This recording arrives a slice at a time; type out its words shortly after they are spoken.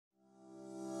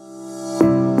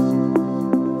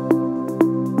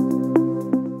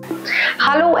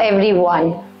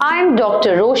everyone, I'm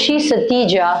Dr. Roshi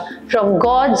Satija from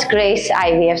God's Grace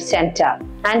IVF Center,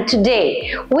 and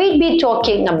today we'll be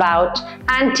talking about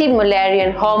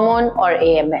Anti-Müllerian hormone or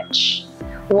AMH.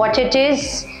 What it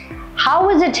is, how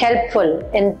is it helpful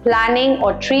in planning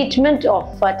or treatment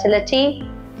of fertility,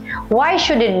 why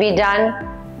should it be done?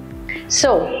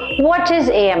 So, what is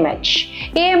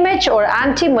AMH? AMH or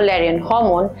Anti-Müllerian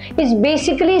hormone is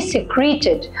basically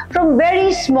secreted from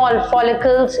very small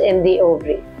follicles in the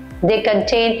ovary. They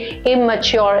contain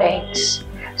immature eggs.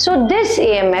 So this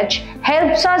AMH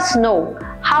helps us know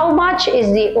how much is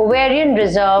the ovarian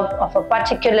reserve of a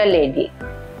particular lady.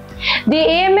 The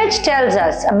AMH tells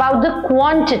us about the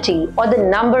quantity or the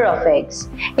number of eggs.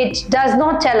 It does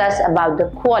not tell us about the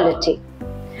quality.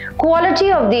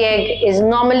 Quality of the egg is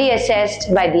normally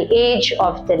assessed by the age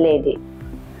of the lady.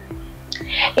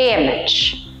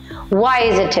 AMH. Why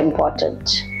is it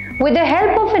important? With the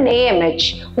help of an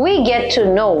AMH, we get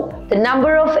to know the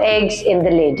number of eggs in the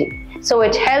lady. So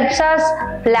it helps us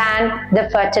plan the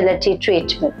fertility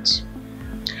treatment.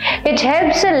 It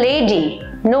helps a lady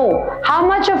know how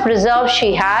much of reserve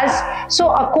she has, so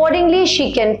accordingly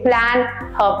she can plan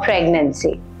her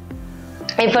pregnancy.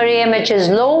 If her AMH is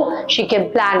low, she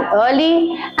can plan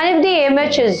early, and if the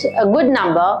AMH is a good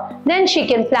number, then she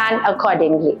can plan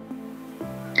accordingly.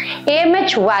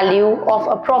 AMH value of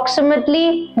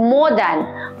approximately more than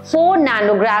 4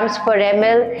 nanograms per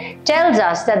ml tells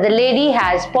us that the lady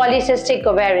has polycystic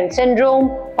ovarian syndrome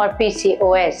or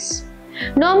PCOS.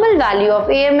 Normal value of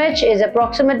AMH is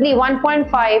approximately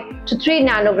 1.5 to 3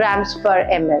 nanograms per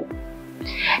ml.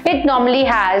 It normally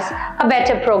has a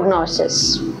better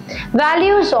prognosis.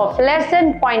 Values of less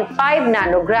than 0.5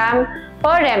 nanogram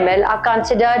per ml are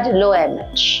considered low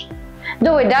AMH.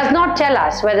 Though it does not tell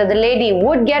us whether the lady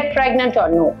would get pregnant or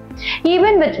no.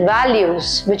 Even with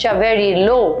values which are very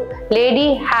low,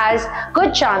 lady has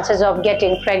good chances of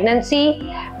getting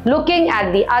pregnancy looking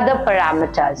at the other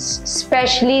parameters,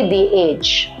 especially the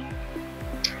age.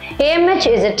 AMH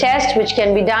is a test which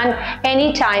can be done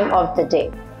any time of the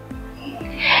day.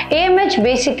 AMH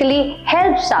basically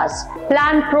helps us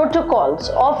plan protocols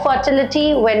of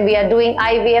fertility when we are doing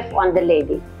IVF on the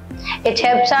lady. It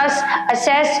helps us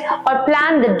assess or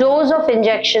plan the dose of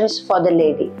injections for the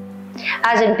lady.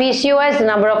 As in PCOS, the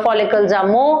number of follicles are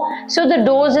more, so the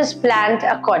dose is planned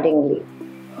accordingly.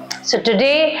 So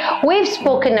today we've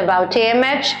spoken about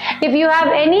AMH. If you have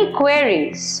any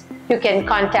queries, you can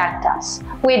contact us.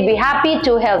 We'd be happy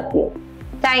to help you.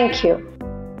 Thank you.